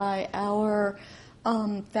by our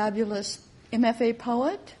fabulous MFA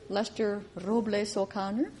poet, Lester Robles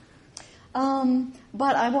O'Connor.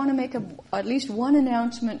 But I want to make at least one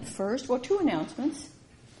announcement first. Well, two announcements.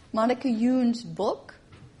 Monica Youn's book,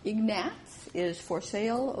 Ignatz, is for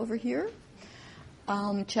sale over here.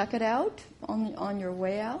 Check it out on your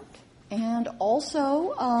way out. And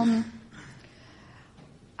also,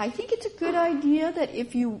 I think it's a good idea that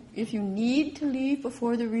if you need to leave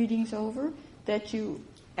before the reading's over, that you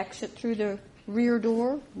exit through the rear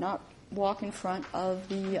door, not walk in front of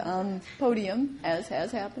the podium, as has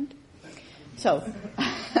happened. So,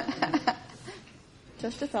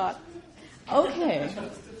 just a thought. Okay.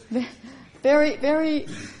 Very, very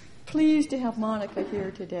pleased to have Monica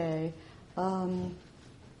here today. And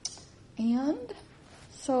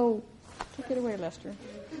so, take it away, Lester.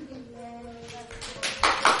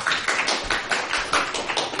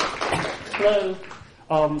 Hello.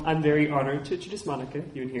 I'm very honored to introduce Monica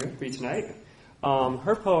Youn here for you tonight.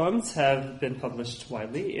 Her poems have been published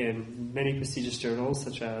widely in many prestigious journals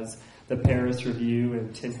such as the Paris Review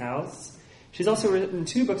and Tin House. She's also written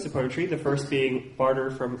 2 books of poetry, the first being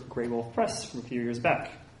Barter from Grey Wolf Press from a few years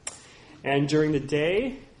back. And during the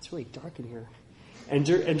day, it's really dark in here, and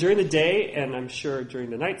during the day, and I'm sure during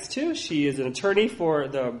the nights too, she is an attorney for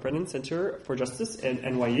the Brennan Center for Justice at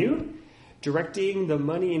NYU, directing the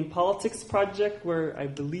Money in Politics project, where I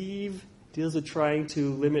believe deals with trying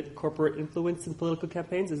to limit corporate influence in political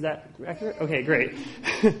campaigns. Is that accurate? Okay, great.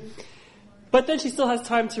 But then she still has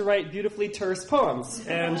time to write beautifully terse poems.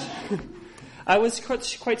 And I was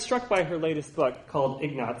quite struck by her latest book called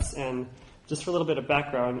Ignatz. And just for a little bit of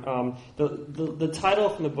background, the title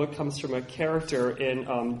from the book comes from a character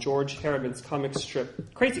in George Harriman's comic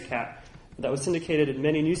strip Crazy Cat that was syndicated in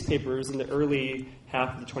many newspapers in the early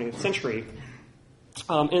half of the 20th century.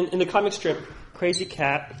 In the comic strip, Crazy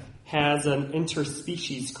Cat has an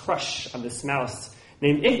interspecies crush on this mouse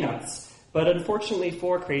named Ignatz. But unfortunately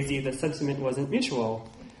for Crazy, the sentiment wasn't mutual.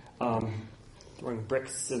 Throwing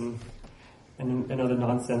bricks and other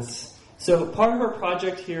nonsense. So part of her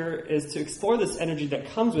project here is to explore this energy that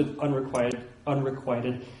comes with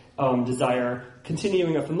unrequited desire,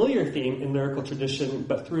 continuing a familiar theme in lyrical tradition,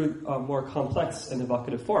 but through more complex and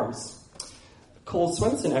evocative forms. Cole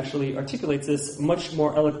Swenson actually articulates this much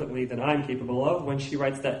more eloquently than I'm capable of when she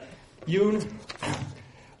writes that Youn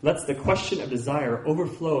lets the question of desire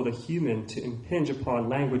overflow the human to impinge upon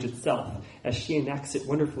language itself, as she enacts it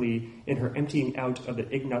wonderfully in her emptying out of the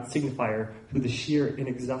Ignatz signifier through the sheer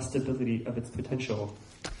inexhaustibility of its potential.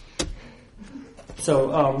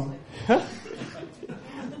 So,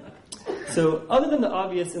 So other than the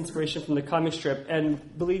obvious inspiration from the comic strip, and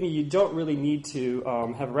believe me, you don't really need to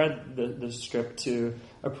have read the strip to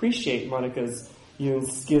appreciate Monica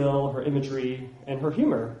Youn's skill, her imagery, and her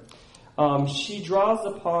humor. She draws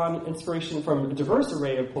upon inspiration from a diverse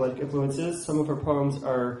array of poetic influences. Some of her poems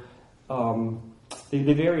are,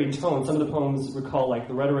 they vary in tone. Some of the poems recall like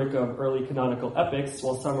the rhetoric of early canonical epics,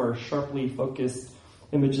 while some are sharply focused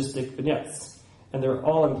imagistic vignettes. And they're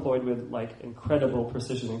all employed with like incredible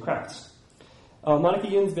precision and craft. Monica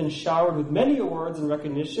Youn's been showered with many awards and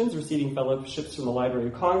recognitions, receiving fellowships from the Library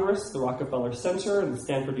of Congress, the Rockefeller Center, and the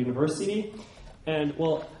Stanford University. And,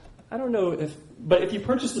 well, I don't know but if you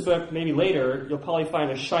purchase the book maybe later, you'll probably find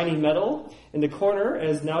a shiny medal in the corner,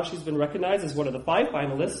 as now she's been recognized as one of the 5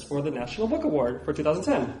 finalists for the National Book Award for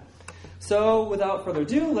 2010. So, without further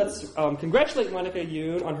ado, let's congratulate Monica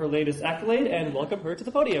Youn on her latest accolade and welcome her to the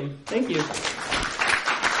podium. Thank you.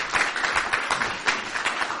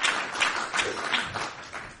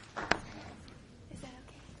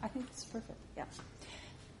 I think it's perfect. Yeah.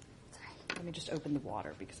 Sorry. Let me just open the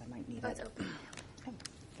water because I might need it. It's open. Oh,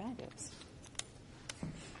 fabulous.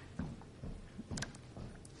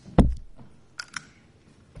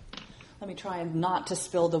 Let me try not to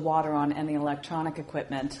spill the water on any electronic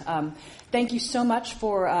equipment. Thank you so much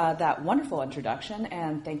for that wonderful introduction,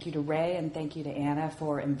 and thank you to Ray and thank you to Anna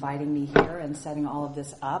for inviting me here and setting all of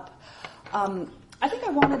this up. I think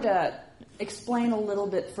I wanted to explain a little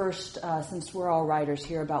bit first, since we're all writers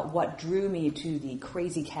here, about what drew me to the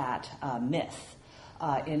Crazy Cat myth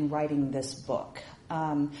in writing this book.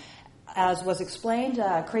 As was explained,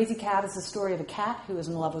 Crazy Cat is the story of a cat who is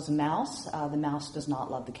in love with a mouse. The mouse does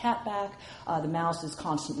not love the cat back. The mouse is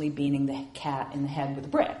constantly beating the cat in the head with a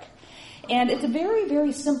brick. And it's a very,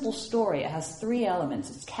 very simple story. It has 3 elements.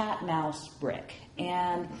 It's cat, mouse, brick.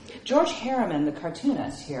 And George Harriman, the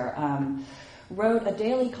cartoonist here, wrote a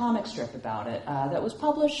daily comic strip about it that was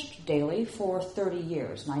published daily for 30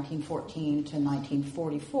 years, 1914 to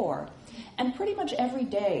 1944. And pretty much every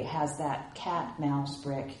day has that cat, mouse,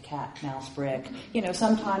 brick,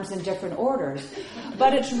 sometimes in different orders.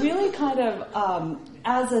 But it's really kind of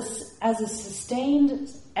as a sustained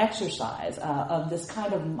exercise of this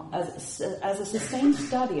kind of, as a sustained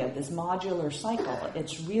study of this modular cycle,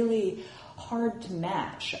 it's really hard to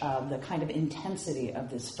match the kind of intensity of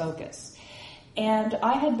this focus. And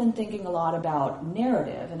I had been thinking a lot about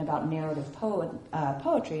narrative and about narrative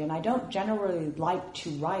poetry, and I don't generally like to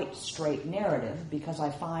write straight narrative because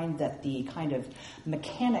I find that the kind of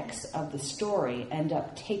mechanics of the story end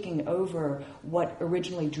up taking over what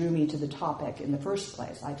originally drew me to the topic in the first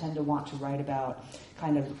place. I tend to want to write about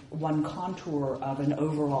kind of one contour of an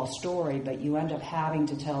overall story, but you end up having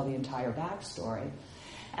to tell the entire backstory.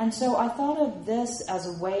 And so I thought of this as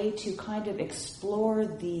a way to kind of explore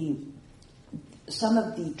some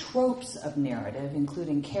of the tropes of narrative,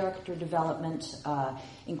 including character development,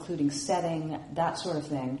 including setting, that sort of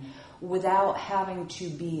thing, without having to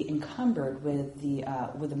be encumbered with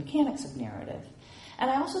the mechanics of narrative. And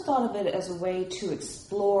I also thought of it as a way to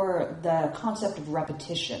explore the concept of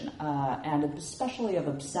repetition, and especially of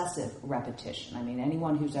obsessive repetition. I mean,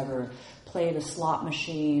 anyone who's ever played a slot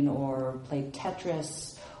machine or played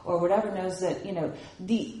Tetris or whatever knows that,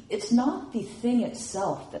 it's not the thing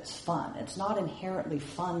itself that's fun. It's not inherently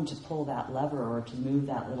fun to pull that lever or to move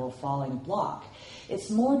that little falling block. It's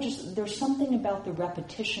more just, there's something about the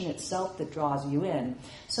repetition itself that draws you in.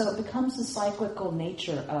 So it becomes the cyclical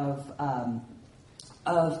nature of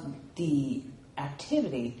the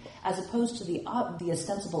activity as opposed to the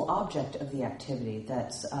ostensible object of the activity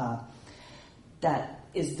that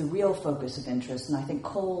is the real focus of interest. And I think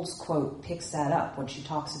Cole's quote picks that up when she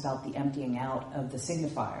talks about the emptying out of the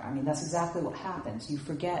signifier. I mean, that's exactly what happens. You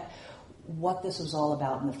forget what this was all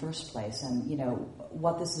about in the first place. And,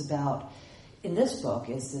 what this is about in this book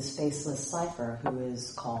is this faceless cipher who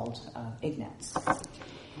is called Ignatz.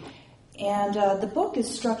 And the book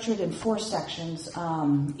is structured in 4 sections,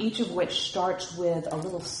 each of which starts with a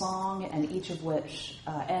little song and each of which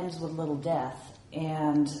ends with a little death.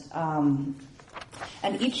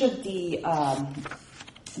 And each of the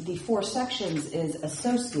 4 sections is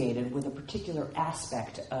associated with a particular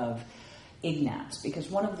aspect of Ignatz, because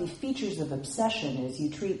one of the features of obsession is you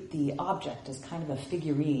treat the object as kind of a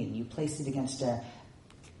figurine. You place it against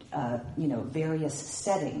various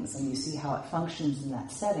settings, and you see how it functions in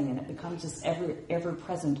that setting, and it becomes this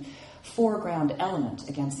ever-present foreground element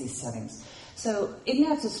against these settings. So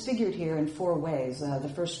Ignatz is figured here in 4 ways.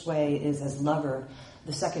 The first way is as lover,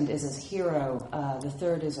 the second is as hero, the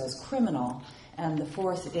third is as criminal, and the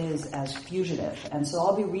fourth is as fugitive. And so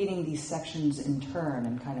I'll be reading these sections in turn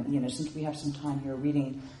and kind of, since we have some time here,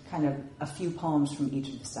 reading kind of a few poems from each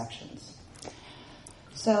of the sections.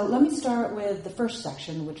 So let me start with the first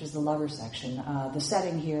section, which is the lover section. The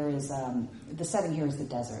setting here is the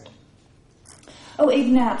desert. Oh,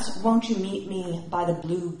 Ignatz, won't you meet me by the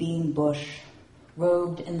blue bean bush,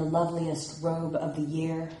 robed in the loveliest robe of the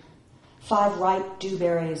year? 5 ripe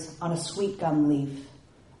dewberries on a sweet gum leaf,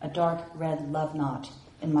 a dark red love knot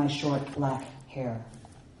in my short black hair.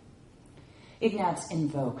 Ignatz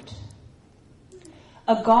invoked.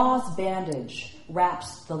 A gauze bandage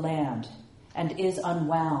wraps the land and is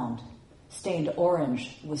unwound, stained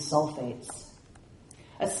orange with sulfates.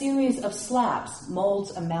 A series of slaps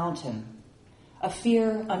molds a mountain. A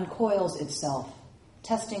fear uncoils itself,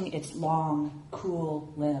 testing its long,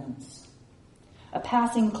 cool limbs. A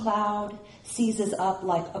passing cloud seizes up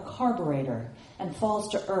like a carburetor and falls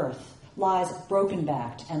to earth, lies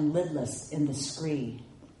broken-backed and lidless in the scree.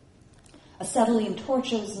 Acetylene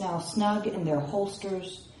torches now snug in their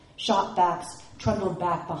holsters, shot backs trundled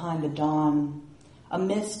back behind the dawn. A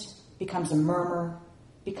mist becomes a murmur,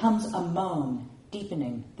 becomes a moan,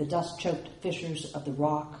 deepening the dust-choked fissures of the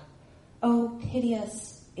rock. Oh,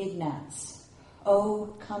 piteous Ignatz,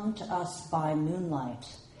 oh, come to us by moonlight.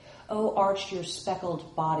 Oh, arch your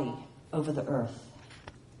speckled body over the earth.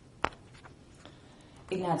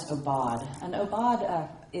 Ignatz Obad. An Obad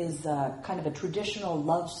is kind of a traditional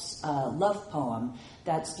love poem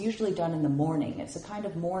that's usually done in the morning. It's a kind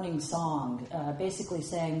of morning song, basically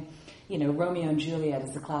saying, Romeo and Juliet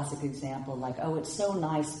is the classic example, like, oh, it's so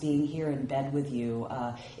nice being here in bed with you.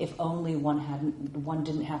 If only one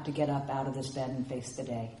didn't have to get up out of this bed and face the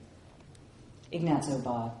day. Ignatz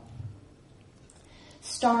Obad.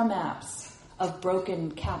 Star maps of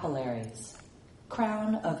broken capillaries,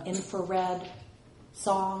 crown of infrared,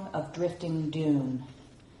 song of drifting dune,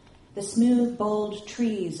 the smooth, bold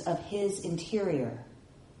trees of his interior,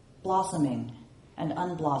 blossoming and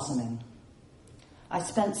unblossoming, I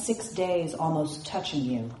spent 6 days almost touching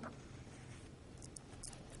you.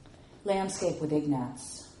 Landscape with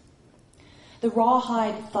Ignatz. The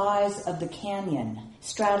rawhide thighs of the canyon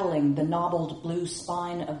straddling the knobbled blue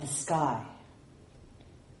spine of the sky.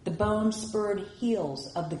 The bone-spurred heels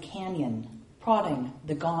of the canyon prodding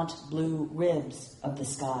the gaunt blue ribs of the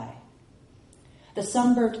sky. The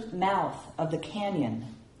sunburnt mouth of the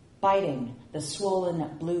canyon biting the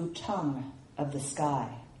swollen blue tongue of the sky.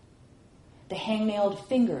 The hangnailed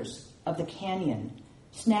fingers of the canyon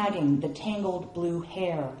snagging the tangled blue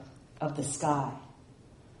hair of the sky.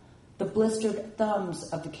 The blistered thumbs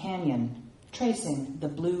of the canyon tracing the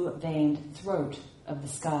blue-veined throat of the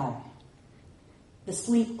sky. The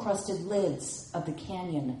sleep-crusted lids of the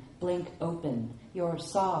canyon blink open, your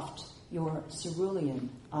soft, your cerulean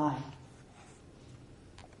eye.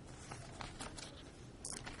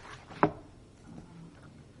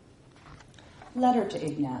 Letter to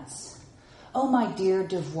Ignatz. Oh, my dear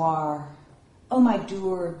devoir, oh, my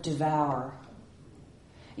dour devour.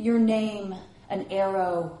 Your name, an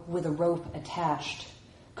arrow with a rope attached,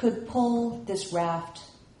 could pull this raft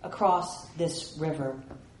across this river.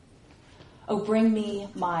 Oh, bring me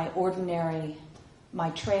my ordinary, my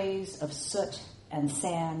trays of soot and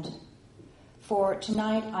sand. For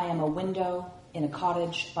tonight I am a window in a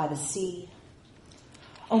cottage by the sea.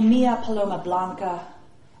 Oh, mia paloma blanca,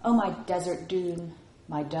 oh, my desert dune,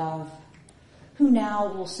 my dove, who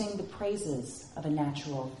now will sing the praises of a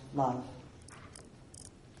natural love.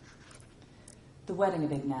 The wedding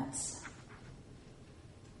of Ignatz.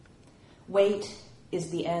 Wait is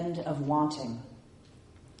the end of wanting.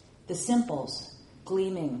 The simples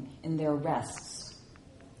gleaming in their rests.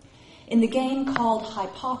 In the game called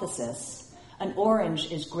hypothesis, an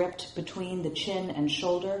orange is gripped between the chin and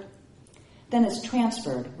shoulder, then is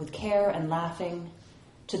transferred with care and laughing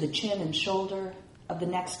to the chin and shoulder of the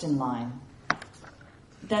next in line.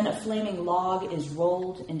 Then a flaming log is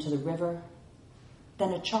rolled into the river.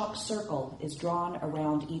 Then a chalk circle is drawn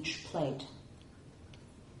around each plate.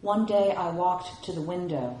 One day I walked to the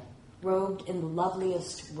window, robed in the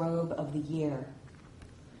loveliest robe of the year.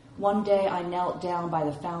 One day I knelt down by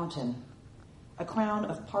the fountain, a crown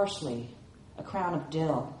of parsley, a crown of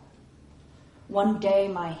dill. One day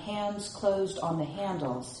my hands closed on the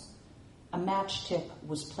handles, a matchtip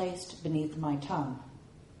was placed beneath my tongue.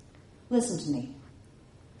 Listen to me.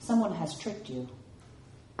 Someone has tricked you.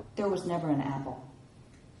 There was never an apple.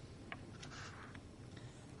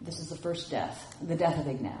 This is the first death, the death of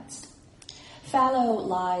Ignatz. Fallow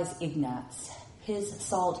lies Ignatz, his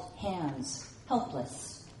salt hands,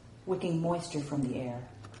 helpless, wicking moisture from the air.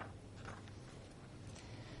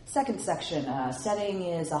 Second section, setting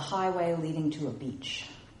is a highway leading to a beach.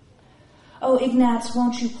 Oh, Ignatz,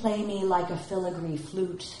 won't you play me like a filigree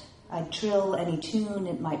flute? I'd trill any tune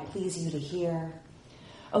it might please you to hear.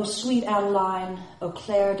 Oh, sweet Adeline, oh,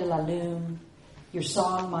 Claire de la Lune, your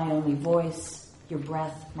song my only voice, your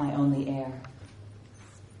breath my only air.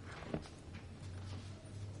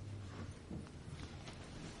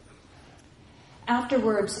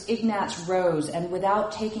 Afterwards, Ignatz rose and,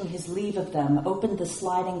 without taking his leave of them, opened the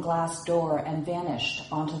sliding glass door and vanished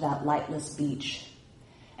onto that lightless beach.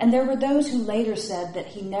 And there were those who later said that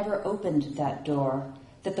he never opened that door,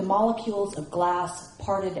 that the molecules of glass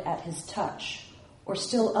parted at his touch, or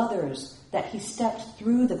still others, that he stepped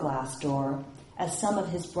through the glass door, as some of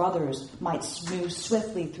his brothers might move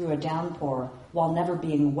swiftly through a downpour while never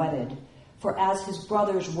being wetted. For as his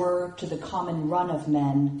brothers were to the common run of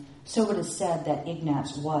men, so it is said that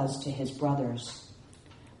Ignatz was to his brothers.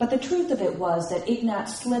 But the truth of it was that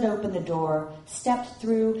Ignatz slid open the door, stepped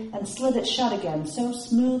through, and slid it shut again so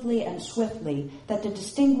smoothly and swiftly that to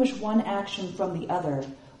distinguish one action from the other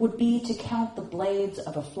would be to count the blades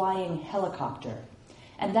of a flying helicopter.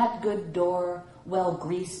 And that good door, well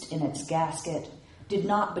greased in its gasket, did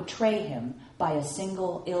not betray him by a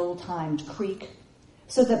single ill-timed creak,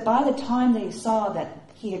 so that by the time they saw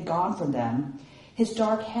that he had gone from them, his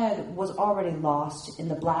dark head was already lost in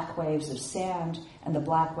the black waves of sand and the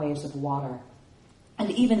black waves of water.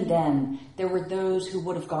 And even then, there were those who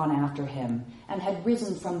would have gone after him and had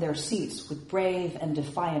risen from their seats with brave and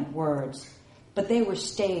defiant words, but they were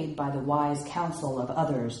stayed by the wise counsel of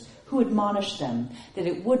others who admonished them that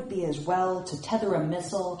it would be as well to tether a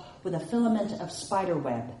missile with a filament of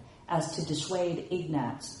spiderweb as to dissuade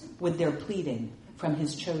Ignatz with their pleading from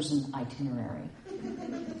his chosen itinerary.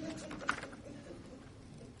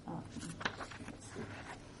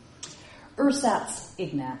 Ersatz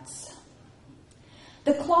Ignatz.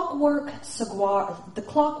 The clockwork saguaros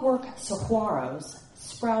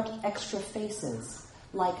sprout extra faces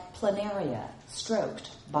like planaria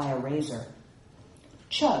stroked by a razor.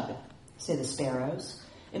 Chug, say the sparrows,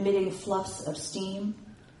 emitting fluffs of steam.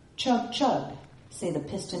 Chug, chug, say the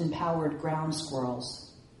piston-powered ground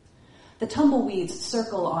squirrels. The tumbleweeds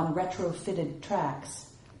circle on retrofitted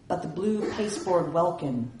tracks, but the blue pasteboard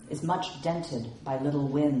welkin is much dented by little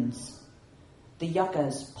winds. The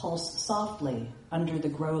yuccas pulse softly under the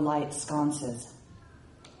grow-light sconces.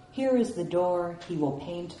 Here is the door he will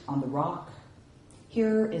paint on the rock.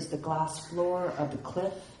 Here is the glass floor of the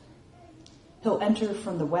cliff. He'll enter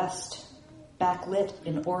from the west, backlit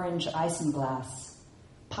in orange isinglass,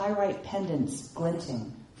 pyrite pendants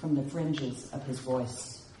glinting from the fringes of his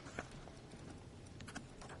voice.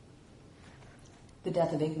 The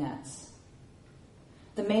death of Ignatz.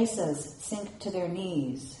 The mesas sink to their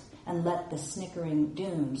knees and let the snickering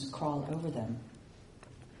dunes crawl over them.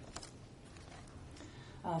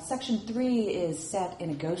 Section 3 is set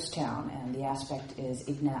in a ghost town, and the aspect is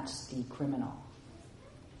Ignatz the criminal.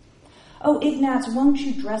 Oh, Ignatz, won't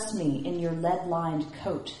you dress me in your lead-lined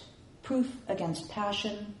coat, proof against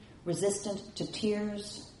passion, resistant to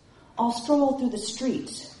tears? I'll stroll through the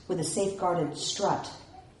streets with a safeguarded strut,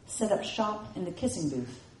 set up shop in the kissing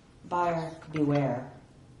booth. Buyer beware.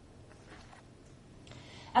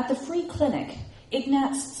 At the free clinic,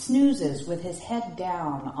 Ignatz snoozes with his head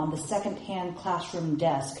down on the second-hand classroom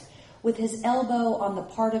desk, with his elbow on the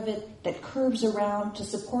part of it that curves around to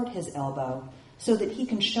support his elbow, so that he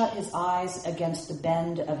can shut his eyes against the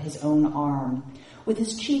bend of his own arm, with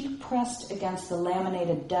his cheek pressed against the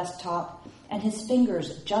laminated desktop and his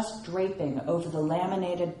fingers just draping over the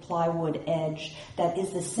laminated plywood edge that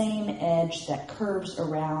is the same edge that curves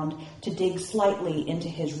around to dig slightly into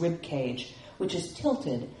his rib cage, which is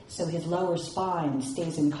tilted so his lower spine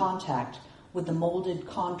stays in contact with the molded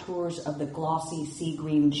contours of the glossy sea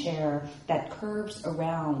green chair that curves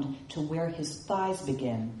around to where his thighs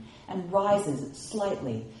begin and rises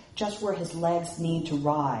slightly just where his legs need to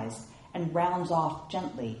rise and rounds off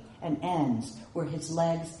gently and ends where his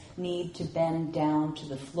legs need to bend down to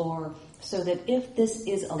the floor, so that if this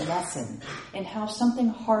is a lesson in how something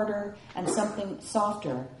harder and something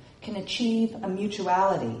softer can achieve a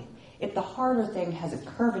mutuality, if the harder thing has a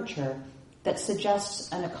curvature that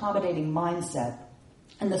suggests an accommodating mindset,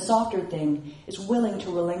 and the softer thing is willing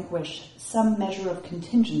to relinquish some measure of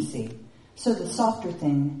contingency, so the softer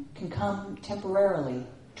thing can come temporarily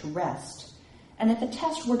to rest. And if a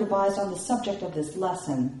test were devised on the subject of this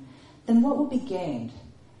lesson, then what would be gained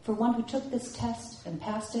for one who took this test and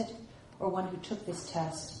passed it, or one who took this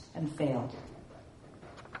test and failed?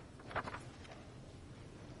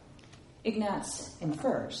 Ignatz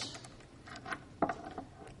infers.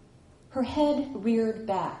 Her head reared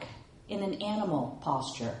back in an animal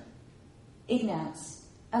posture. Ignatz,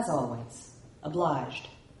 as always, obliged.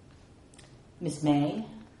 Miss May,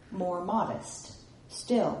 more modest,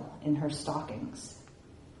 still in her stockings.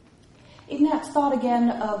 Ignatz thought again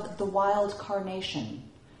of the wild carnation,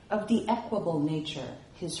 of the equable nature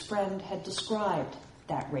his friend had described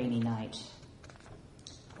that rainy night.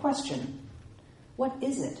 Question, what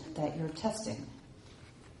is it that you're testing?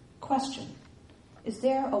 Question, is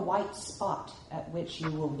there a white spot at which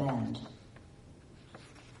you will bend?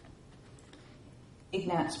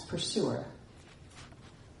 Ignatz pursuer.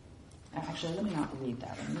 Actually, let me not read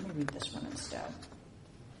that one. Let me read this one instead.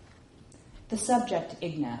 The subject,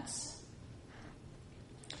 Ignatz.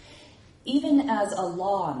 Even as a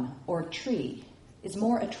lawn or tree is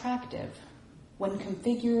more attractive when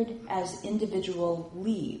configured as individual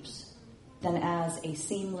leaves than as a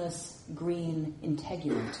seamless green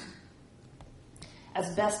integument.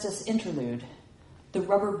 Asbestos interlude, the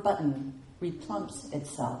rubber button replumps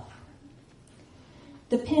itself.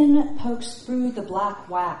 The pin pokes through the black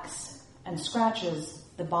wax and scratches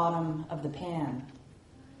the bottom of the pan.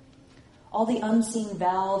 All the unseen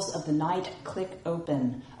valves of the night click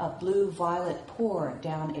open, a blue-violet pour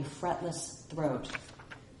down a fretless throat.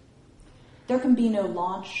 There can be no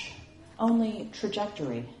launch, only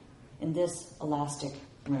trajectory in this elastic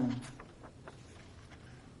room.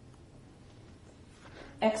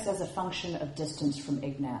 X as a function of distance from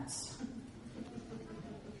Ignatz.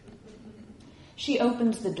 She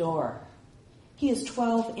opens the door. He is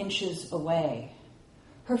 12 inches away.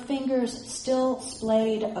 Her fingers still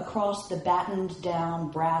splayed across the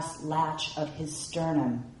battened-down brass latch of his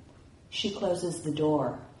sternum. She closes the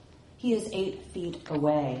door. He is 8 feet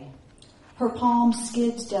away. Her palm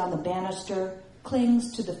skids down the banister,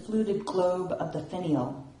 clings to the fluted globe of the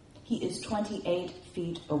finial. He is 28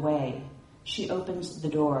 feet away. She opens the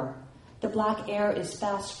door. The black air is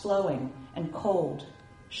fast-flowing and cold.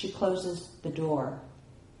 She closes the door.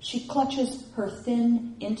 She clutches her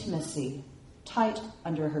thin intimacy tight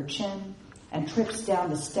under her chin and trips down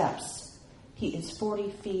the steps. He is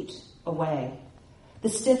 40 feet away. The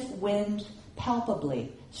stiff wind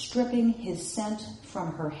palpably stripping his scent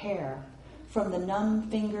from her hair, from the numb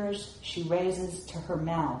fingers she raises to her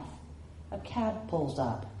mouth. A cab pulls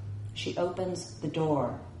up. She opens the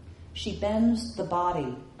door. She bends the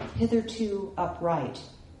body, hitherto upright.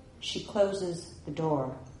 She closes the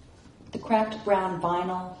door. The cracked brown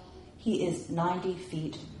vinyl, he is 90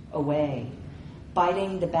 feet away,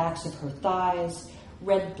 biting the backs of her thighs,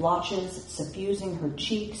 red blotches suffusing her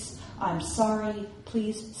cheeks. I'm sorry,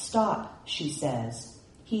 please stop, she says.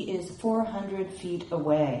 He is 400 feet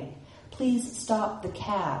away. Please stop the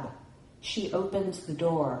cab. She opens the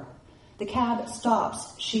door. The cab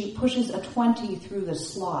stops. She pushes a 20 through the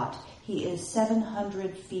slot. He is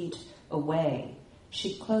 700 feet away.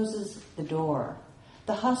 She closes the door.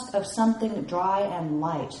 The husk of something dry and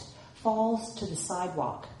light falls to the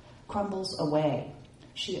sidewalk, crumbles away.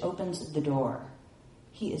 She opens the door.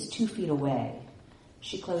 He is 2 feet away.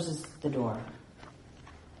 She closes the door.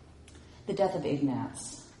 The death of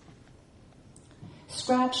Ignaz.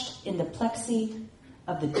 Scratched in the plexi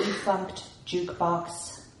of the defunct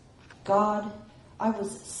jukebox, God, I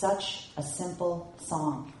was such a simple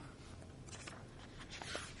song.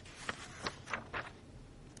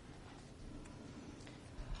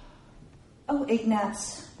 Oh,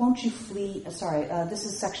 Ignaz, won't you flee? This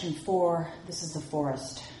is section 4. This is the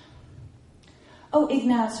forest. Oh,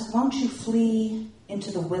 Ignaz, won't you flee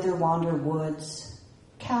into the Witherwander woods,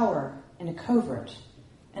 cower in a covert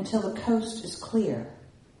until the coast is clear,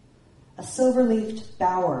 a silver-leafed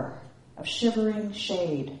bower of shivering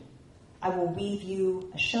shade. I will weave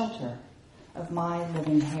you a shelter of my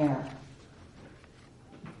living hair.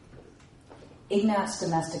 Ignaz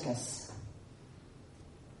Domesticus.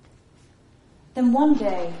 Then one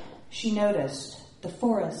day she noticed the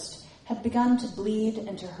forest had begun to bleed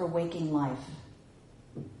into her waking life.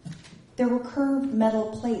 There were curved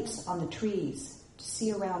metal plates on the trees to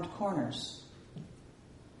see around corners.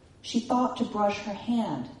 She thought to brush her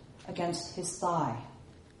hand against his thigh.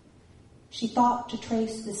 She thought to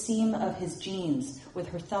trace the seam of his jeans with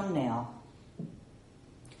her thumbnail.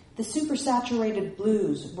 The supersaturated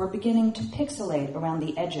blues were beginning to pixelate around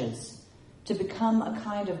the edges, to become a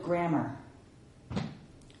kind of grammar.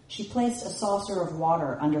 She placed a saucer of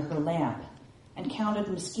water under her lamp and counted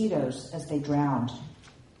mosquitoes as they drowned.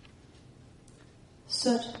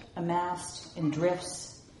 Soot amassed in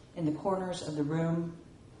drifts in the corners of the room.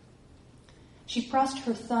 She pressed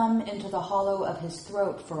her thumb into the hollow of his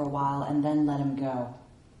throat for a while and then let him go.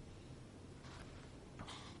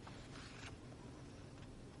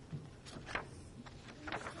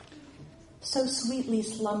 So sweetly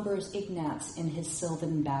slumbers Ignaz in his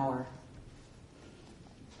sylvan bower.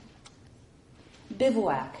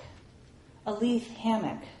 Bivouac, a leaf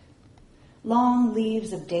hammock, long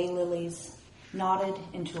leaves of daylilies knotted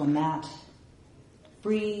into a mat.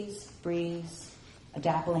 Breeze, a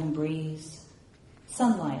dappling breeze.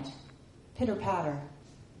 Sunlight, pitter-patter,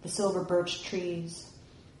 the silver birch trees.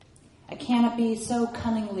 A canopy so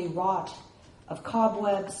cunningly wrought of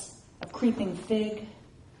cobwebs, of creeping fig,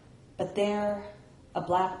 but there, a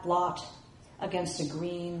black blot against a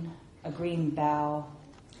green bough.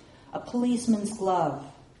 A policeman's glove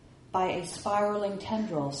by a spiraling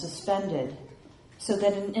tendril suspended so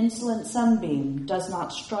that an insolent sunbeam does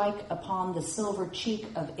not strike upon the silver cheek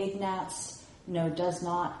of Ignaz, no, does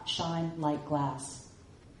not shine like glass.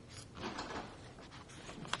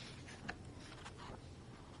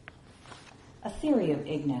 A theory of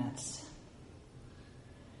Ignaz.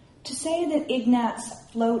 To say that Ignaz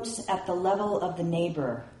floats at the level of the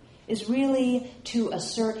neighbor is really to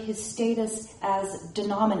assert his status as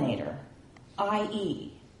denominator,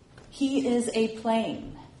 i.e., he is a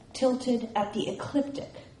plane tilted at the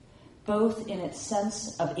ecliptic, both in its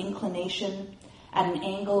sense of inclination at an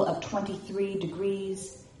angle of 23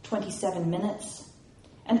 degrees, 27 minutes,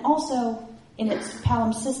 and also in its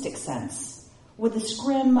palimpsestic sense, with the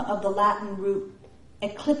scrim of the Latin root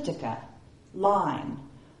ecliptica, line,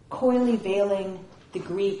 coyly veiling the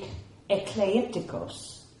Greek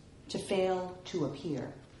ekleiptikos, to fail to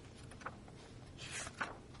appear.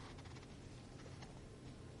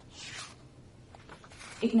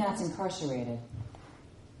 Ignaz incarcerated.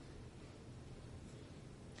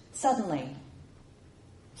 Suddenly,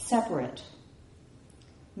 separate,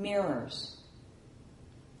 mirrors,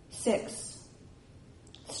 6,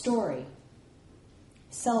 story,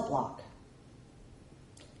 cell block,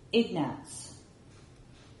 Ignaz,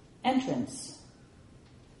 entrance,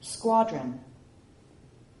 squadron,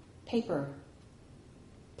 paper,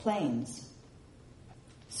 planes,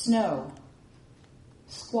 snow,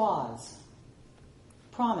 squaws,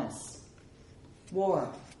 promise, war.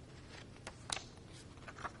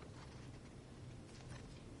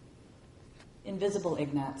 invisible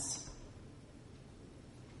Ignatz.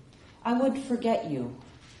 I would forget you,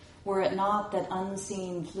 were it not that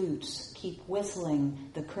unseen flutes keep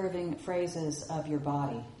whistling the curving phrases of your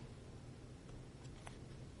body.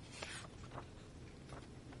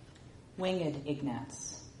 Winged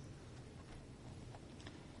Ignatz.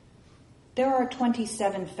 There are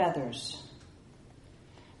 27 feathers.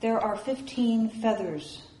 There are 15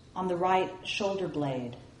 feathers on the right shoulder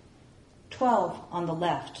blade, 12 on the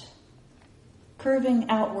left, curving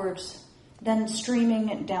outwards, then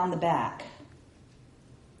streaming down the back.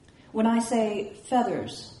 When I say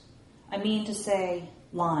feathers, I mean to say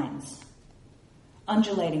lines,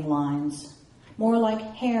 undulating lines, more like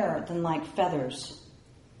hair than like feathers,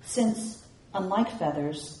 since, unlike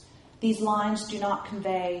feathers, these lines do not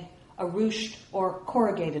convey a ruched or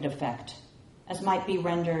corrugated effect, as might be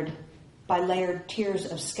rendered by layered tiers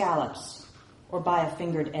of scallops or by a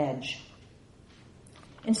fingered edge.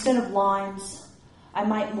 Instead of lines, I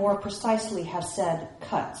might more precisely have said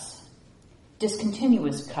cuts,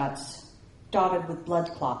 discontinuous cuts dotted with blood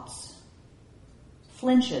clots.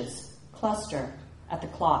 Flinches cluster at the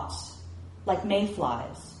clots, like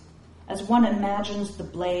mayflies, as one imagines the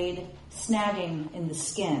blade snagging in the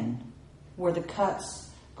skin where the cuts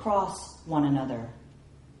cross one another.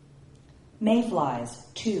 Mayflies,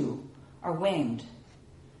 too, are winged,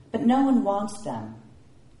 but no one wants them,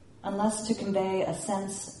 unless to convey a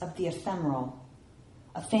sense of the ephemeral,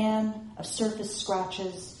 a fan of surface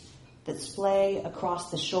scratches that splay across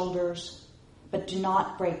the shoulders but do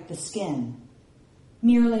not break the skin,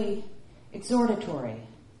 merely exhortatory,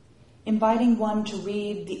 inviting one to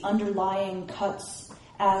read the underlying cuts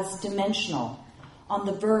as dimensional, on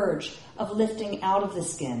the verge of lifting out of the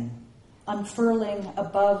skin, unfurling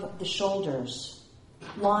above the shoulders,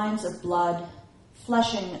 lines of blood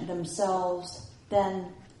fleshing themselves,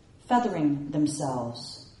 then feathering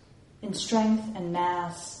themselves, in strength and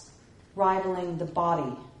mass, rivaling the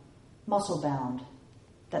body, muscle-bound,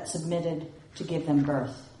 that submitted to give them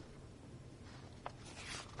birth.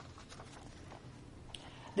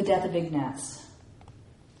 The death of Ignatz.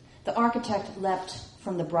 The architect leapt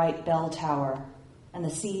from the bright bell tower, and the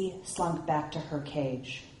sea slunk back to her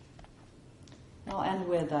cage. I'll end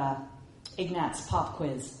with Ignatz pop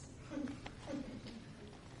quiz.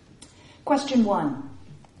 Question 1.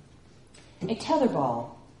 A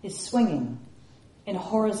tetherball is swinging in a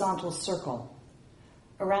horizontal circle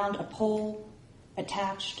around a pole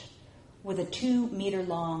attached with a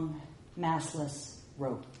 2-meter-long massless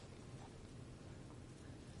rope.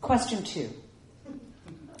 Question 2.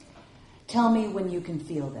 Tell me when you can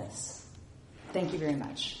feel this. Thank you very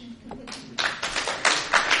much.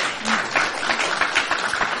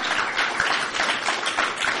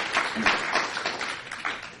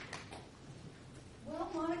 Well,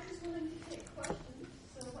 Monica's willing to take questions,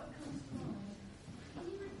 so what comes to mind? Can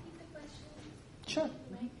you repeat the question? Sure.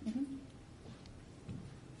 Anyone?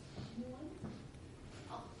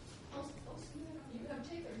 You have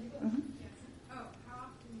taken. You go. Yes. Oh, how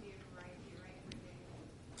often do you write? Do you write every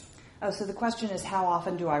day? Oh, so the question is, how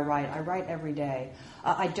often do I write? I write every day.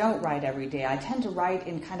 I don't write every day. I tend to write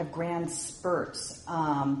in kind of grand spurts.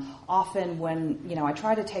 Often when, I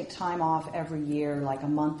try to take time off every year, like a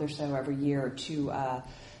month or so every year to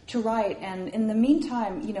write. And in the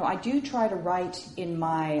meantime, I do try to write in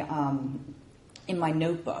my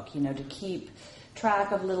notebook, to keep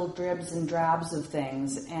track of little dribs and drabs of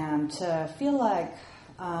things and to feel like,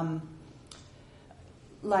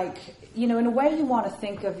 in a way you want to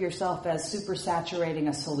think of yourself as supersaturating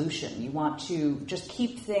a solution. You want to just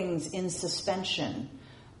keep things in suspension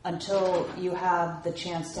until you have the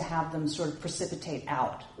chance to have them sort of precipitate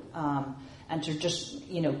out. And to just,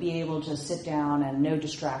 be able to sit down and no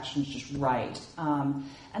distractions, just write. And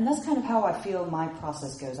that's kind of how I feel my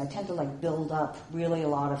process goes. I tend to build up really a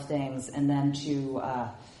lot of things and then to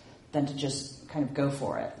just kind of go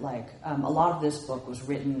for it. A lot of this book was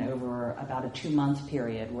written over about a 2-month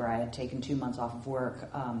period where I had taken 2 months off of work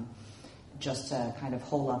just to kind of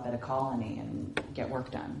hole up at a colony and get work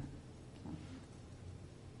done.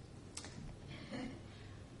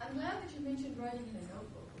 I'm glad that you mentioned writing in a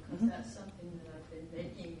notebook, because that's something that I've been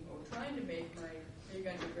making or trying to make my big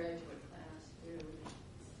undergraduate class do.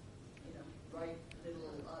 Write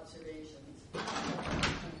little observations.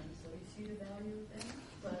 So you see the value of that?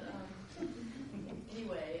 But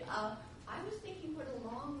anyway, I was thinking what a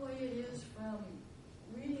long way it is from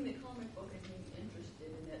reading the comic book and being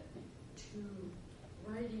interested in it to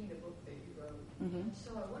writing the book that you wrote. Mm-hmm.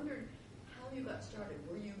 So I wondered how you got started.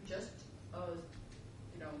 Were you just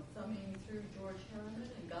thumbing through George Harriman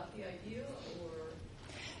and got the idea, or?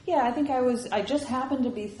 Yeah, I think I just happened to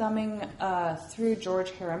be thumbing through George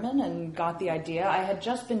Harriman and got the idea. I had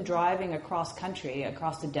just been driving across country,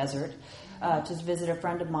 across the desert, to visit a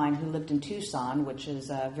friend of mine who lived in Tucson, which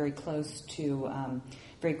is very close to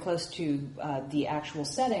the actual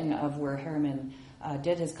setting of where Harriman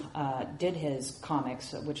did his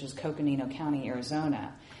comics, which is Coconino County,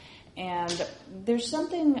 Arizona. And there's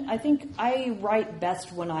something, I think I write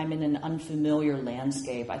best when I'm in an unfamiliar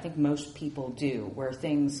landscape. I think most people do, where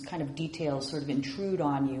things kind of details sort of intrude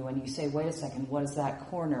on you and you say, wait a second, what is that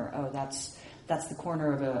corner? Oh, that's the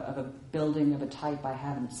corner of a building of a type I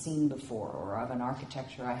haven't seen before, or of an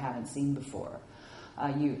architecture I haven't seen before.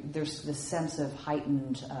 There's this sense of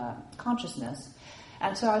heightened consciousness.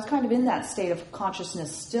 And so I was kind of in that state of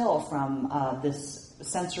consciousness still from this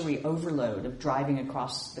sensory overload of driving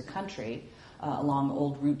across the country along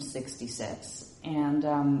old Route 66. And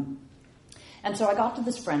so I got to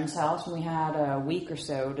this friend's house, and we had a week or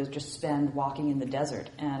so to just spend walking in the desert.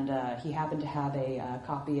 And he happened to have a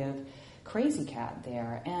copy of Crazy Cat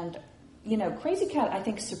there. And, Crazy Cat, I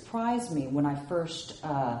think, surprised me when I first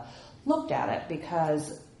looked at it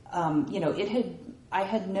because, I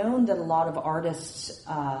had known that a lot of artists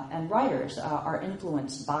and writers are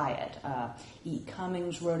influenced by it. E.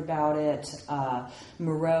 Cummings wrote about it.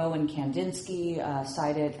 Moreau and Kandinsky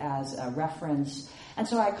cite it as a reference. And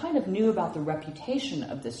so I kind of knew about the reputation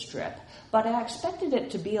of this strip, but I expected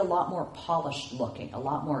it to be a lot more polished looking, a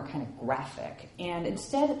lot more kind of graphic. And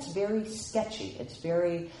instead it's very sketchy. It's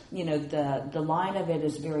very, the line of it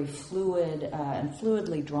is very fluid and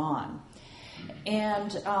fluidly drawn.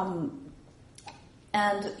 And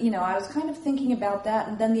I was kind of thinking about that,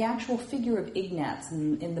 and then the actual figure of Ignatz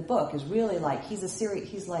in the book is really like,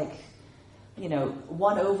 he's like,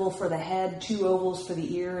 one oval for the head, two ovals for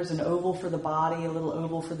the ears, an oval for the body, a little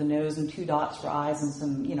oval for the nose, and two dots for eyes, and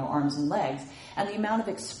some, arms and legs. And the amount of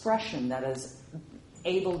expression that is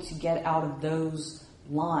able to get out of those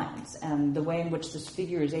lines, and the way in which this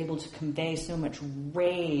figure is able to convey so much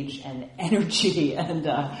rage and energy, and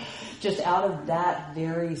just out of that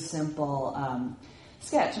very simple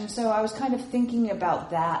sketch. And so I was kind of thinking about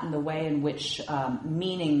that and the way in which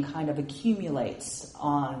meaning kind of accumulates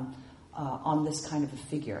on this kind of a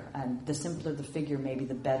figure. And the simpler the figure, maybe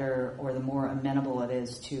the better or the more amenable it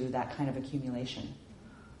is to that kind of accumulation.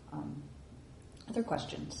 Other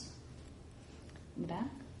questions? In the back?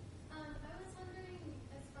 I was wondering,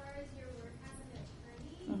 as far as your work as an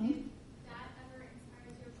attorney, if that ever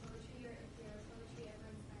inspires your poetry, or if your poetry ever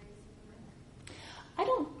inspires your work? I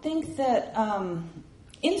don't think that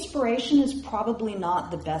inspiration is probably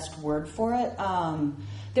not the best word for it.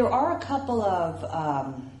 There are a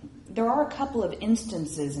couple of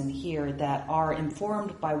instances in here that are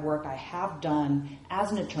informed by work I have done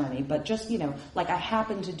as an attorney, but just, like I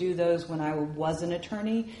happened to do those when I was an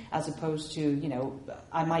attorney, as opposed to,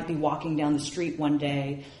 I might be walking down the street one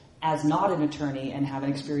day as not an attorney and have an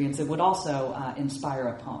experience that would also inspire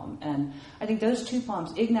a poem. And I think those two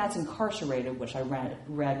poems, Ignatz Incarcerated, which I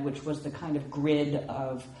read, which was the kind of grid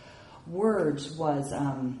of words, was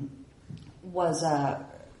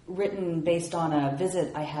written based on a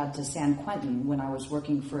visit I had to San Quentin when I was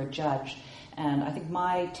working for a judge. And I think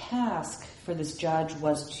my task for this judge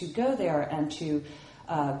was to go there and to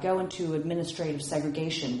go into administrative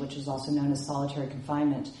segregation, which is also known as solitary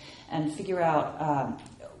confinement, and figure out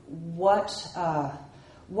what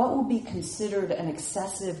would be considered an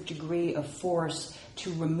excessive degree of force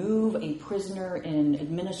to remove a prisoner in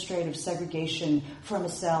administrative segregation from a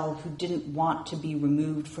cell who didn't want to be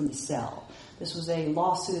removed from the cell. This was a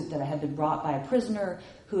lawsuit that had been brought by a prisoner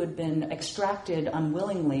who had been extracted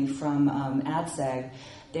unwillingly from ADSEG.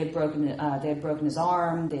 They had broken his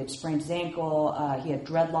arm, they had sprained his ankle, he had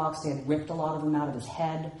dreadlocks, they had ripped a lot of them out of his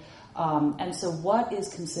head. And so what is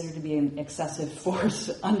considered to be an excessive force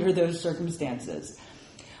under those circumstances?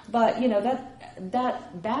 But,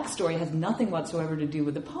 that backstory has nothing whatsoever to do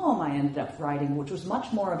with the poem I ended up writing, which was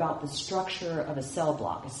much more about the structure of a cell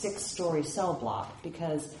block, a 6-story cell block,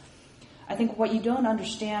 because I think what you don't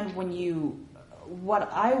understand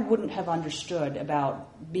what I wouldn't have understood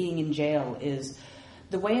about being in jail is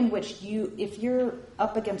the way in which if you're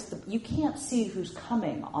up against you can't see who's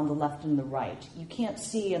coming on the left and the right. You can't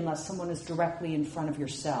see unless someone is directly in front of your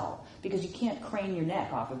cell, because you can't crane your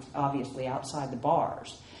neck off of, obviously, outside the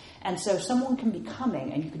bars. And so someone can be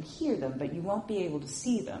coming and you can hear them, but you won't be able to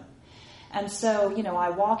see them. And so, I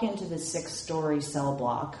walk into this 6-story cell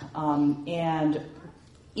block, and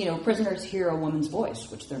prisoners hear a woman's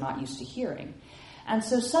voice, which they're not used to hearing. And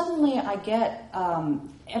so suddenly I get,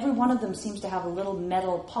 every one of them seems to have a little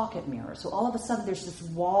metal pocket mirror. So all of a sudden there's this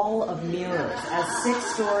wall of mirrors as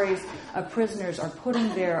 6 stories of prisoners are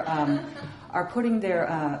putting their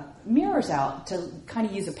mirrors out to kind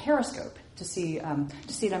of use a periscope to see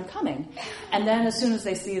them coming. And then as soon as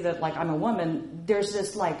they see that, like, I'm a woman, there's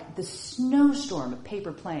this snowstorm of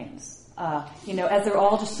paper planes, as they're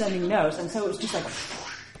all just sending notes. And so it was just like,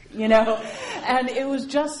 and it was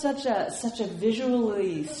just such a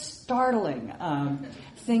visually startling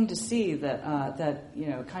thing to see that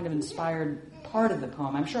kind of inspired part of the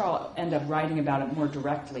poem. I'm sure I'll end up writing about it more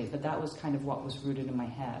directly, but that was kind of what was rooted in my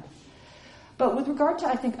head. But with regard to,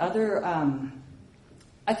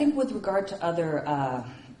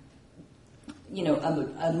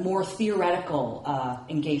 a more theoretical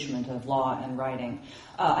engagement of law and writing,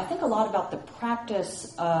 I think a lot about the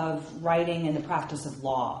practice of writing and the practice of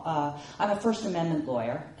law. I'm a First Amendment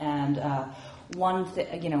lawyer, and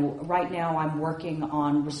right now I'm working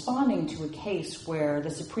on responding to a case where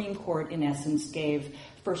the Supreme Court, in essence, gave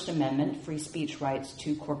First Amendment free speech rights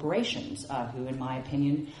to corporations, who, in my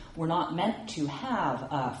opinion, were not meant to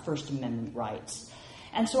have First Amendment rights.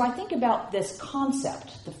 And so I think about this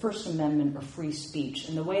concept, the First Amendment or free speech,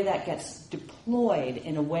 and the way that gets deployed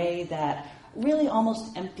in a way that really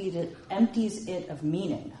almost empties it of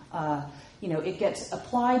meaning. It gets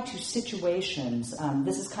applied to situations.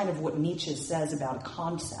 This is kind of what Nietzsche says about a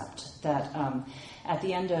concept, that at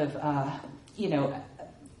the end of,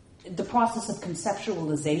 the process of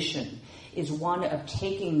conceptualization is one of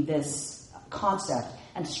taking this concept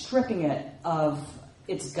and stripping it of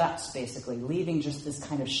its guts, basically, leaving just this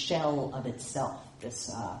kind of shell of itself,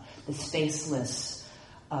 this faceless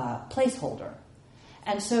placeholder.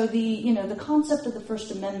 And so the concept of the First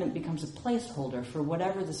Amendment becomes a placeholder for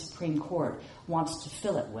whatever the Supreme Court wants to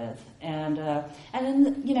fill it with, and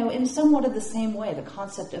in somewhat of the same way, the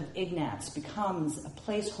concept of ignatz becomes a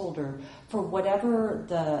placeholder for whatever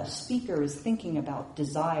the speaker is thinking about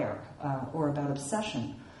desire or about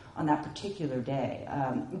obsession on that particular day.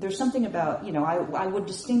 There's something about, I would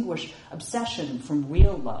distinguish obsession from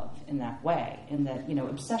real love in that way, in that,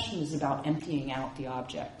 obsession is about emptying out the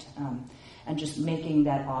object and just making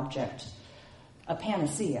that object a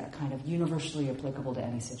panacea, kind of universally applicable to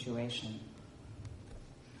any situation.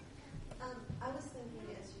 I was thinking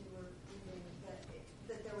as you were reading that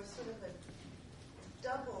there was sort of a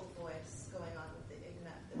double voice going on with the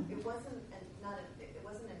ignatz. It wasn't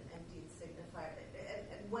an empty signifier.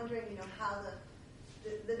 And wondering, how that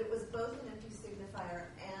it was both an empty signifier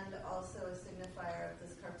and also a signifier of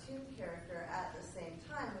this cartoon character at the same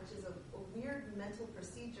time, which is a weird mental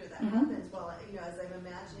procedure that happens while, as I'm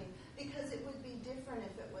imagining, because it would be different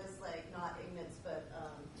if it was like not Ignatz but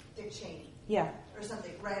Dick Cheney, or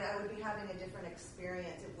something, right? I would be having a different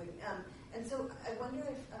experience. It would, and so I wonder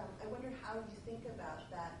how you think about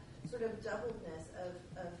that sort of doubledness of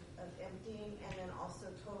emptying and then also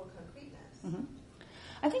total concreteness. Mm-hmm.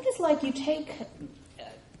 I think it's like you take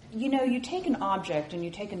an object and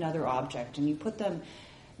you take another object and you put them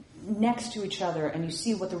next to each other and you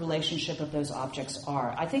see what the relationship of those objects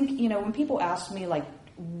are. I think, when people ask me, like,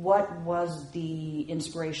 what was the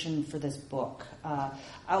inspiration for this book,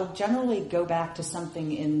 I'll generally go back to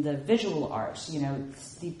something in the visual arts,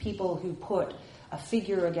 the people who put a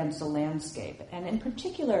figure against a landscape. And in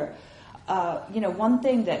particular, one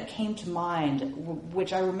thing that came to mind,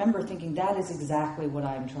 which I remember thinking that is exactly what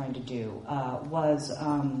I'm trying to do, was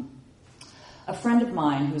a friend of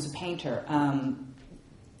mine who was a painter.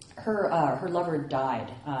 Her lover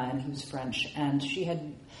died, and he was French, and she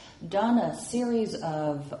had done a series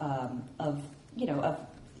of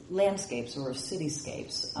landscapes or of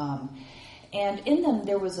cityscapes, and in them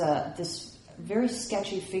there was this very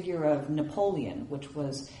sketchy figure of Napoleon, which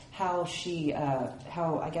was how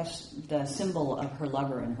I guess the symbol of her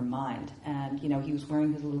lover in her mind. And he was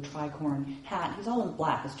wearing his little tricorn hat. He's all in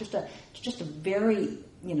black. It's just a very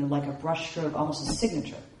like a brushstroke, almost a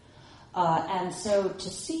signature. And so to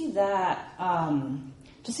see that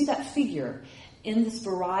figure in this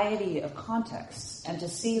variety of contexts, and to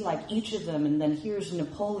see like each of them, and then here's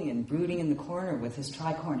Napoleon brooding in the corner with his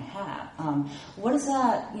tricorn hat. What is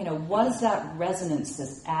that? What is that resonance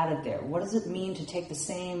that's added there? What does it mean to take the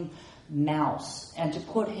same mouse and to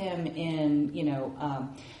put him in?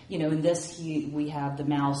 In this we have the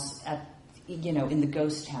mouse at in the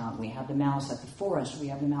ghost town. We have the mouse at the forest. We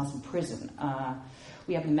have the mouse in prison.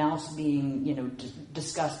 We have the mouse being,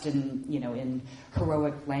 discussed in, in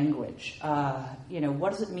heroic language.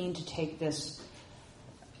 What does it mean to take this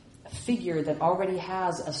figure that already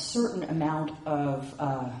has a certain amount of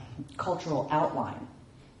cultural outline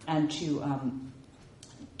and to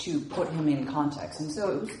to put him in context. And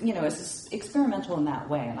so it was, it's experimental in that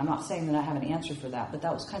way. And I'm not saying that I have an answer for that, but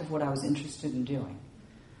that was kind of what I was interested in doing.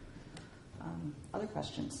 Other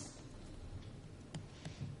questions?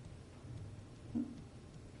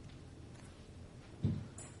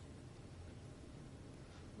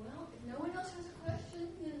 Well, if no one else has a question,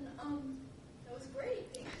 then that was great.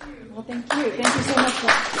 Thank you. Well, thank you. Thank you so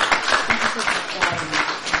much.